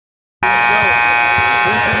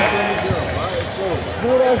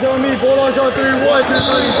That's on me. Bulldogs on 3, 1, 2, 3.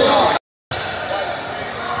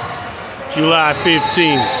 July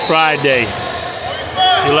 15th, Friday,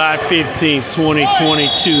 July 15th,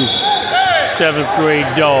 2022, 7th grade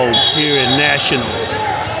Dogs here at Nationals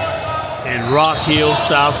in Rock Hill,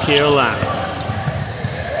 South Carolina.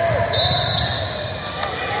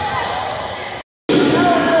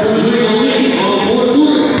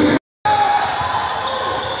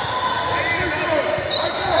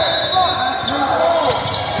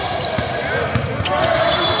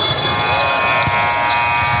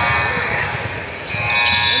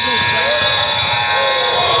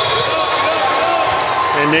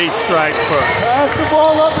 And they strike first. Pass the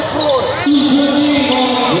ball up the court.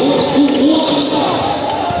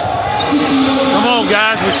 Come on,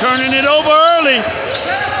 guys. We're turning it over early.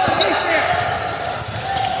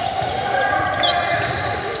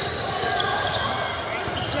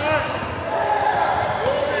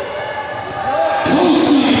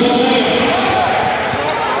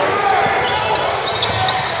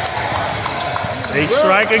 They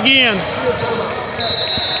strike again.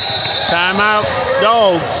 Timeout,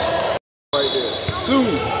 Dogs. Right there.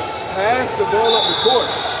 2, pass the ball up the court.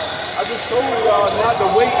 I just told y'all not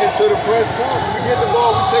to wait until the press comes. When we get the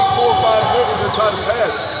ball, we take 4 or 5 dribbles and try to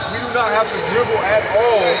pass. We do not have to dribble at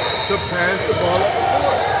all to pass the ball up the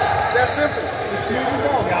court. That's simple. Just move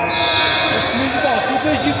the ball, guys. Just move the ball. As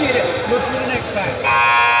quick as you get it, look for the next time.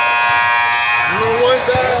 You on one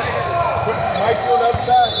side, put Mike on the other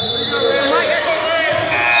side.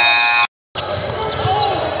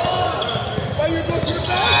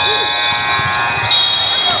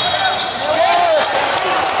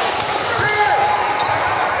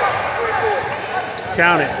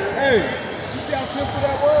 Count it. Hey, you see how simple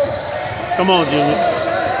that was? Come on, Jimmy.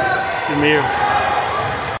 Jameer.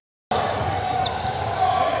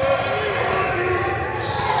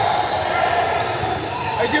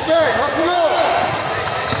 Hey, get back. Hustle up.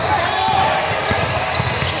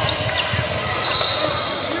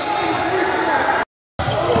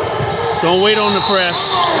 Don't wait on the press.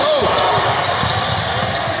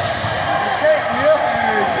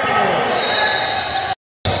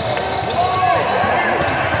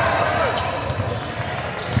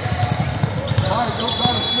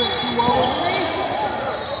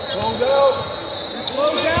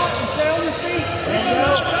 Close out and stay on your feet.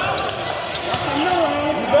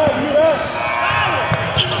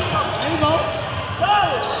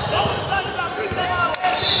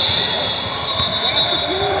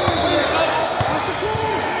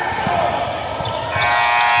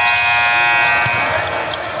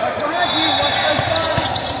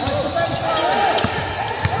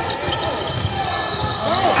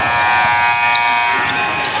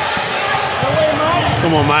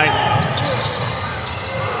 Come on, Mike.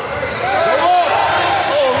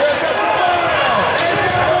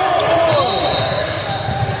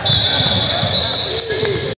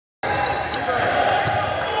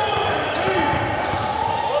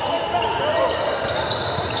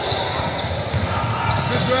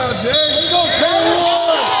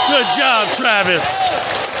 Good job, Travis.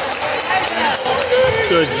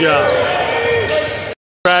 Good job.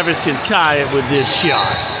 Travis can tie it with this shot.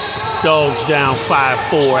 Dogs down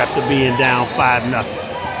 5-4 after being down 5-0. Get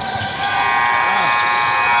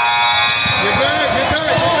back, get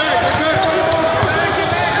back.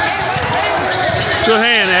 Good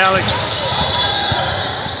hand, Alex.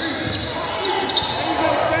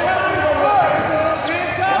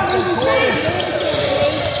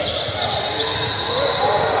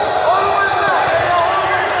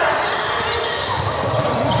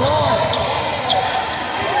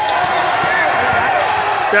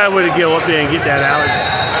 That way to go up there and get that, Alex.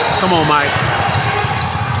 Come on, Mike.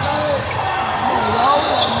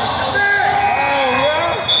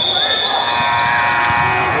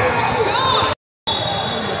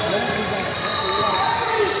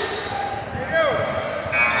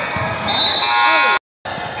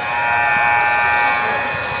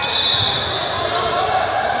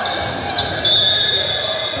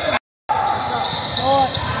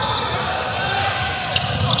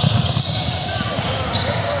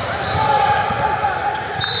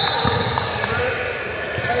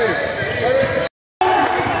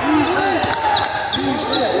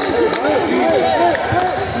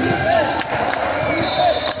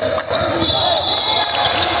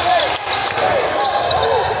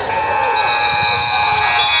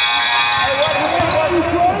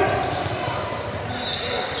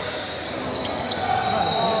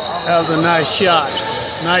 That was a nice shot.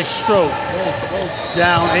 Nice stroke.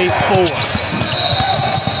 Down 8-4.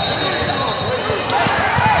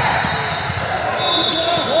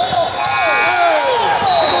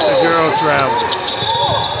 The girl traveled.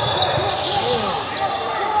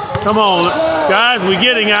 Come on, guys, we're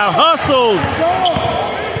getting out hustled.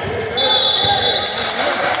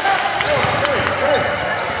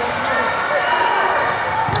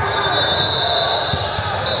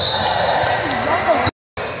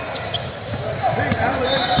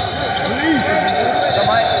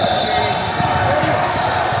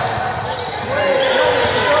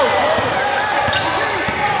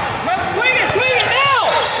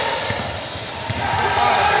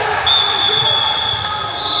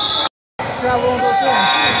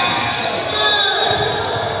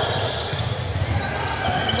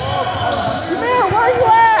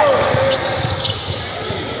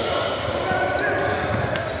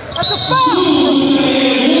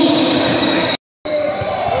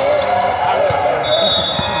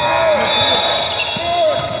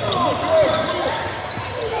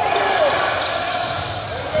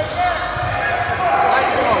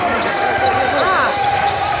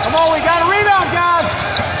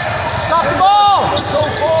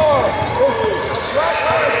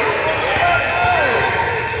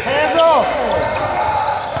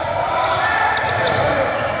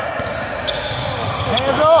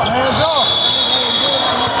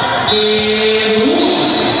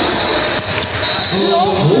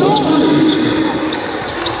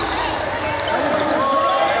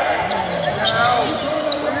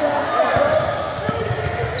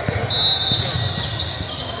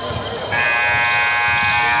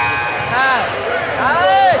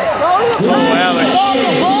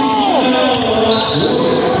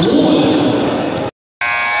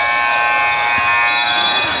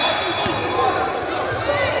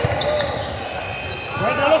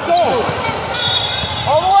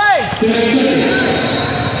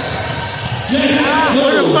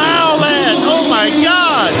 Where the foul at? Oh my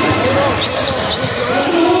God!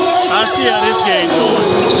 I see how this game going.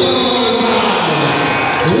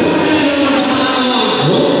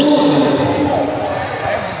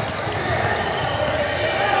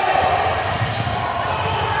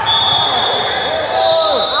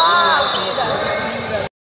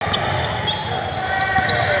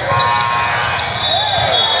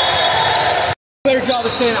 Better job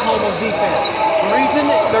of staying at home on defense. The reason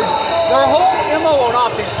that their whole MO on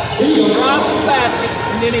offense is to drive to the basket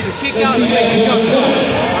and then either kick out and make a jump shot.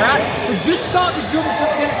 Alright? So just stop the dribble to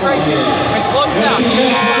penetration and close out. We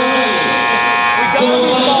don't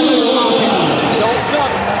need the ball in the offense. Don't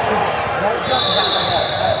jump. Don't jump about the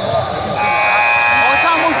ball. All the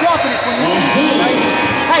time we're jumping is when you right?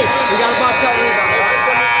 Hey, we gotta box out rebound.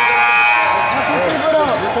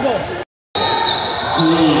 Come on.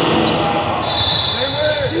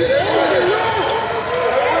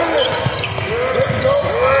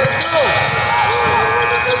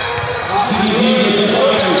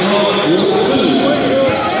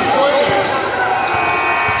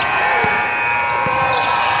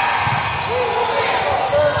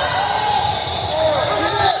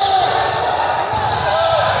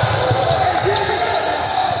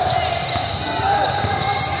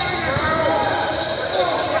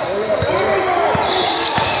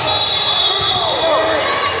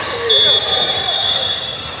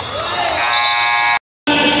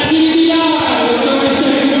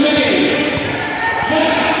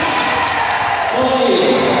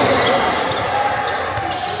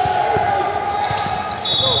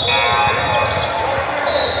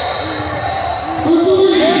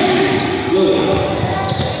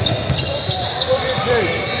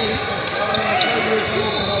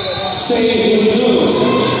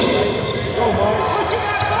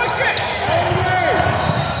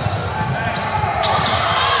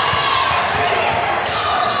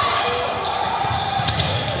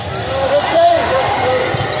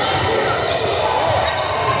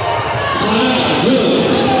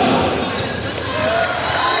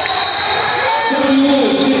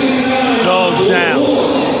 Dogs down.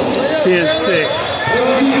 10-6.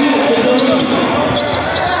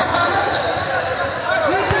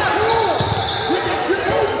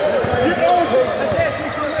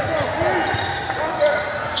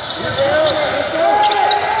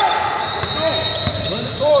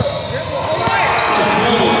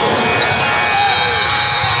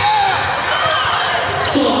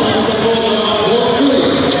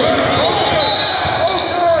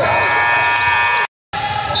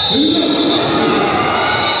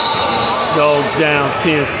 Dogs down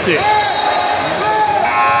 10-6.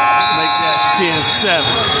 Make that 10-7.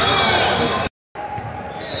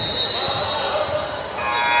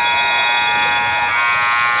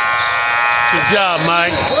 Good job,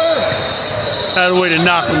 Mike. Had a way to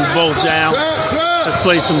knock them both down. Let's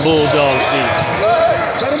play some Bulldog D.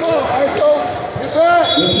 Set him up. ISO. Get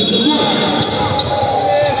back.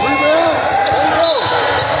 Rebound. There you go.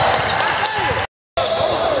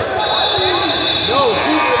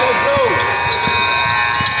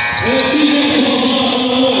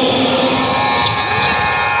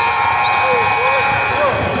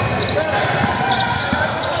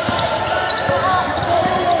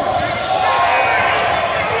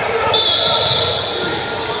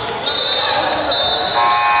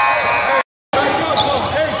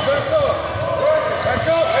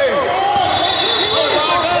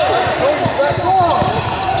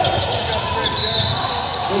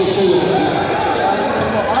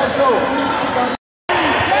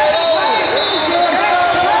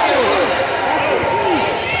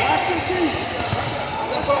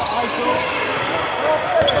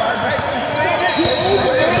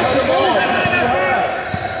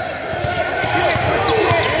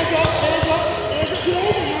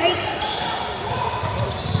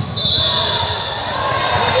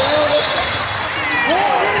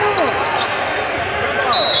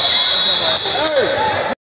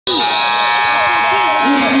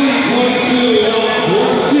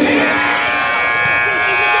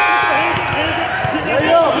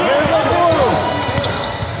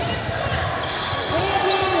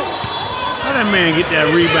 Man, get that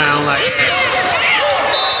rebound like that.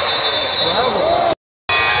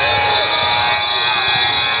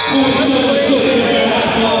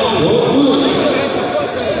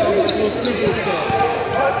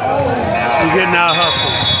 You're getting out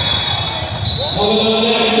hustled.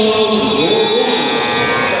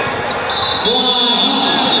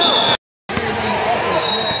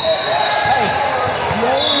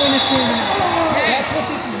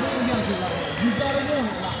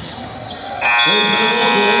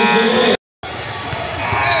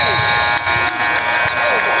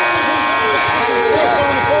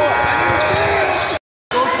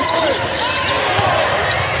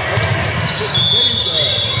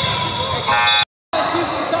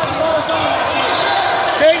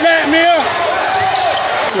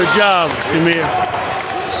 Good job, Amir.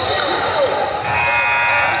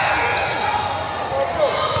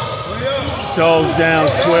 Dogs down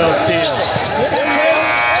 12-10.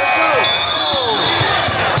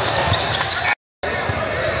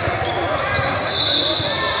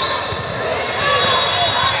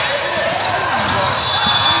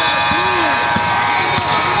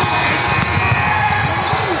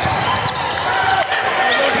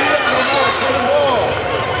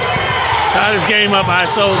 Tie this game up,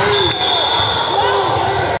 ISO.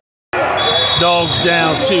 Dogs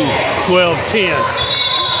down 2, 12-10.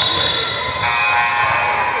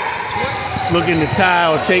 Looking to tie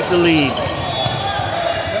or take the lead.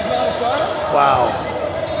 Wow.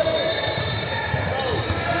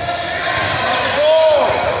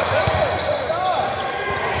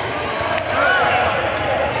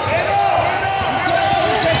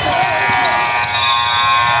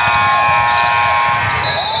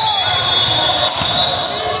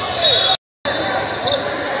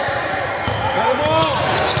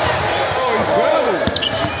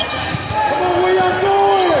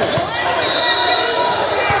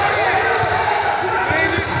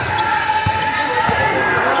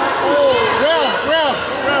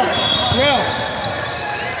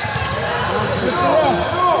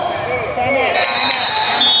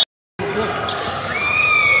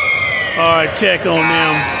 All right, check on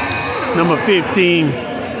them. Number 15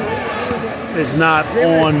 is not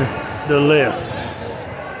on the list.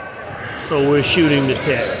 So we're shooting the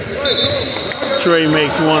tech. Trey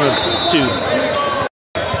makes 1 of 2.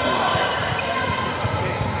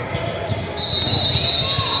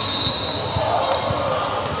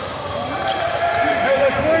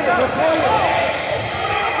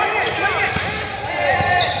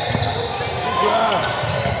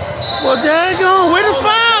 Well, daggone, where the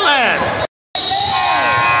foul at?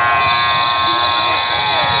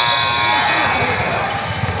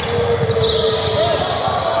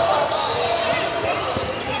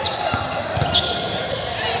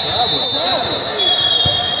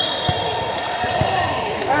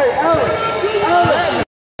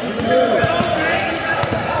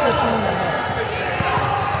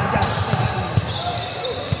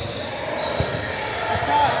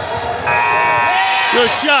 Good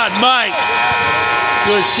shot, Mike.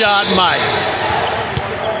 Good shot, Mike.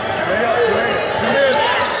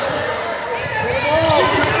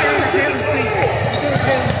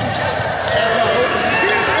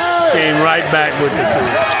 Came right back with the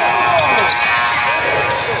three.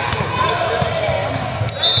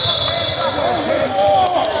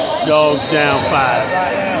 Dogs down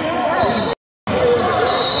 5.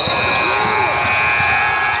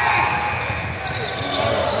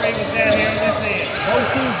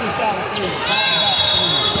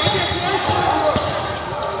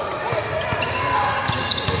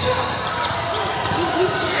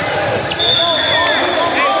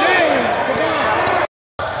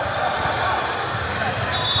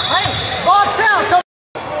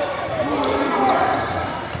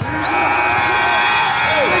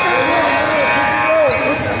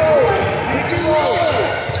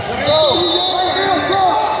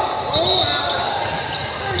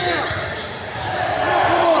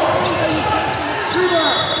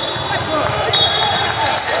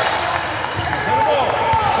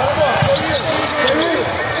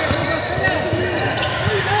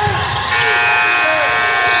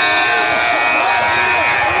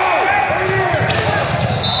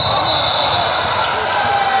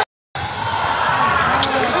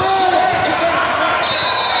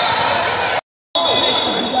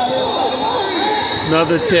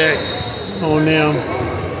 Another check on them.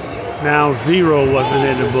 Now 0 wasn't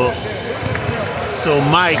in the book. So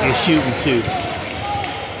Mike is shooting 2.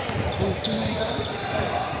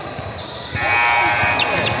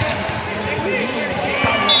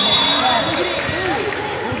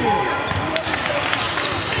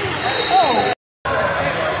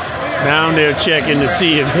 Now they're checking to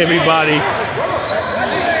see if everybody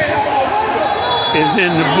is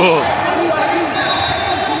in the book.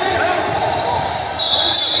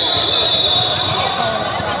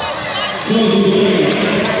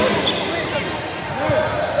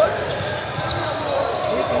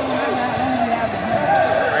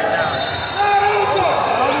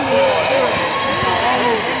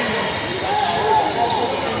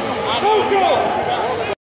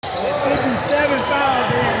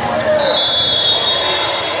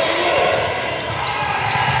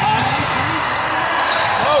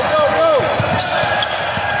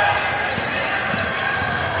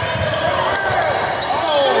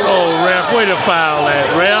 Where the foul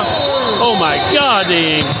at, ref? Oh my God,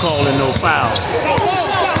 they ain't calling no foul.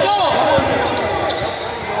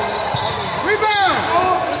 Rebound!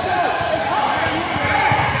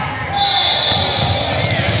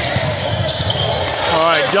 All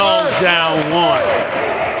right, Dogs down 1.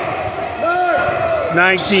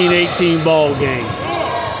 19-18 ball game.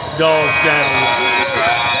 Dogs down 1.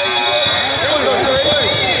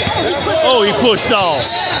 Oh, he pushed off.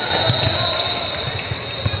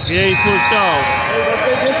 Yeah, he pushed off.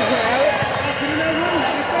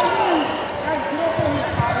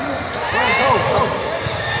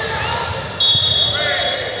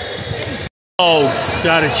 Dogs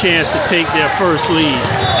got a chance to take their first lead.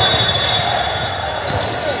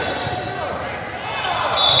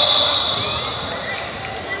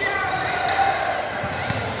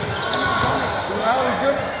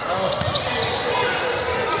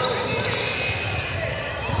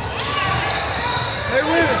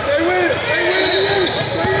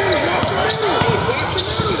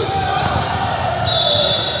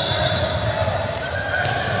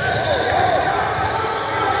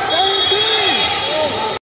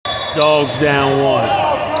 Dogs down 1.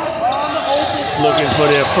 Looking for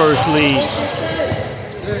their first lead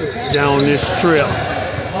down this trip.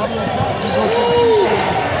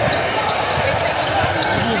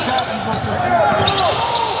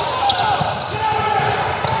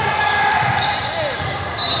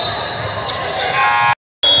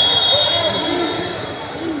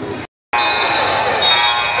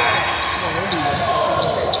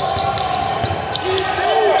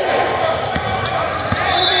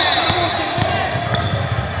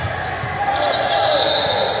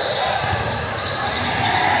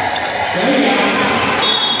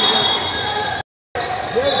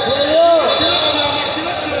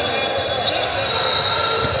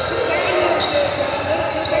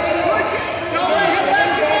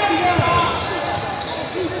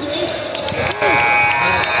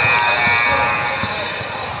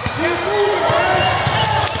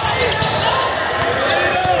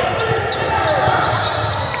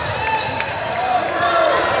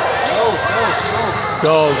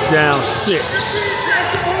 Dogs down 6.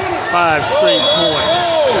 5 straight points.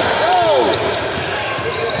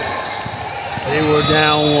 They were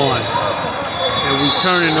down 1. And we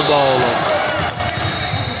turning the ball over.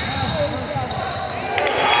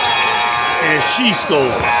 And she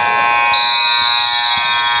scores.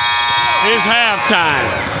 It's halftime.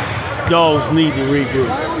 Dogs need to regroup.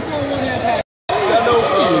 I know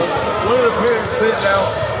one of the parents sent out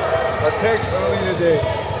a text earlier today.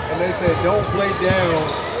 And they said, don't play down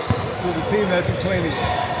to the team that you're playing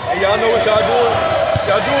against. And y'all know what y'all doing?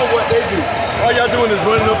 Y'all doing what they do. All y'all doing is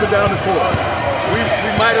running up and down the court. We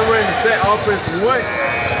might have ran the set offense once.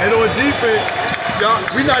 And on defense, y'all,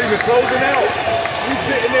 we not even closing out. We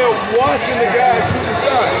sitting there watching the guys shoot the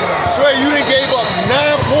shot. Trey, you done gave up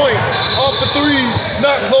 9 points off the threes,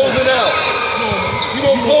 not closing out. You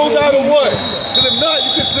gonna close out or what? Because if not,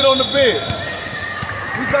 you can sit on the bench.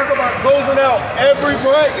 We talk about closing out every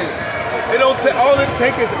practice. All it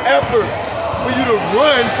takes is effort for you to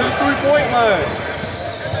run to the 3-point line.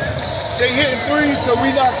 They hitting threes because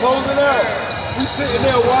we not closing out. We sitting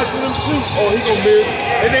there watching them shoot. Oh, he gonna miss.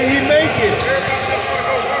 And then he make it.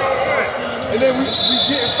 And then we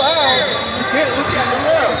getting fouled. We can't look at the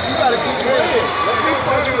ref. You gotta keep playing. Let me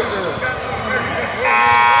push with them.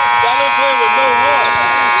 Y'all don't play with no heart.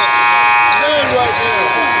 None right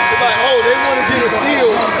now. Like, oh, they want to get a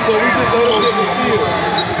steal, so we just let them get the steal.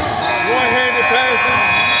 One-handed passing,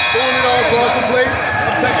 throwing it all across the place.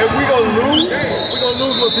 I'm saying, if we're going to lose, we're going to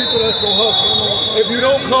lose with people that's going to hustle. If you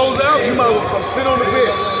don't close out, you might as well come sit on the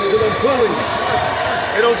bench because I'm pulling you.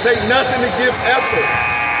 It don't take nothing to give effort.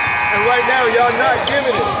 And right now, y'all not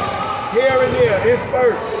giving it. Here and there, in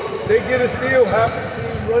spurts. They get a steal, half the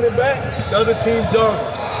team running back, the other team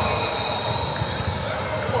jogging.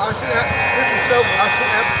 This is stuff I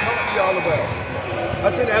shouldn't have to talk to y'all about. I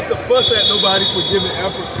shouldn't have to fuss at nobody for giving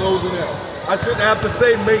effort closing out. I shouldn't have to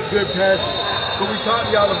say make good passes. But we talk to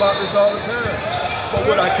y'all about this all the time. But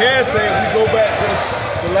what I can say, if we go back to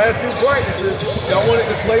the last few practices, y'all wanted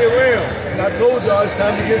to play around. And I told y'all it's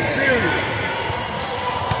time to get serious.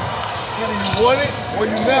 Either you want it or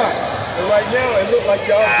you not. And right now, it looks like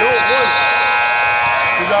y'all don't want it.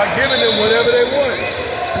 Because y'all giving them whatever they want.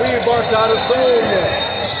 We ain't boxed out of soul yet.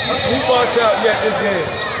 Who boxed out yet this game?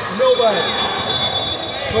 Nobody.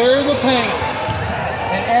 Clear the paint.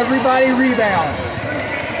 And everybody rebound.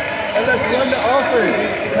 And let's run the offense.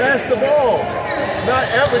 Pass the ball. Not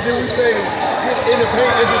ever do we say get in the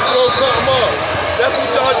paint and just throw something up. That's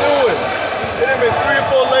what y'all doing. It have been 3 or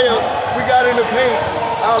 4 layups. We got in the paint.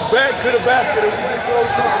 Our back to the basket and we just throw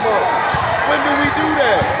something